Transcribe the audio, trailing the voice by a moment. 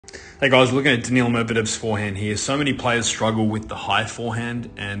Hey guys, looking at Daniil Medvedev's forehand here. So many players struggle with the high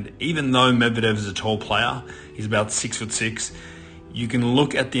forehand, and even though Medvedev is a tall player, he's about 6'6", you can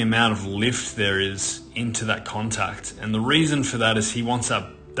look at the amount of lift there is into that contact. And the reason for that is he wants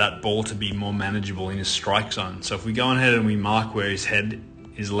that ball to be more manageable in his strike zone. So if we go ahead and we mark where his head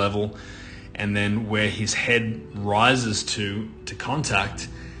is level and then where his head rises to contact,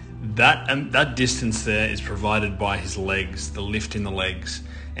 that distance there is provided by his legs, the lift in the legs.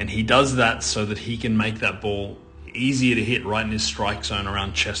 And he does that so that he can make that ball easier to hit right in his strike zone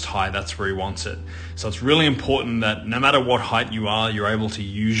around chest high. That's where he wants it. So it's really important that no matter what height you are, you're able to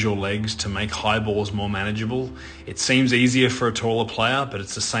use your legs to make high balls more manageable. It seems easier for a taller player, but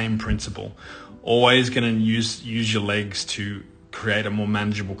it's the same principle. Always going to use your legs to create a more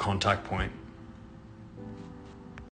manageable contact point.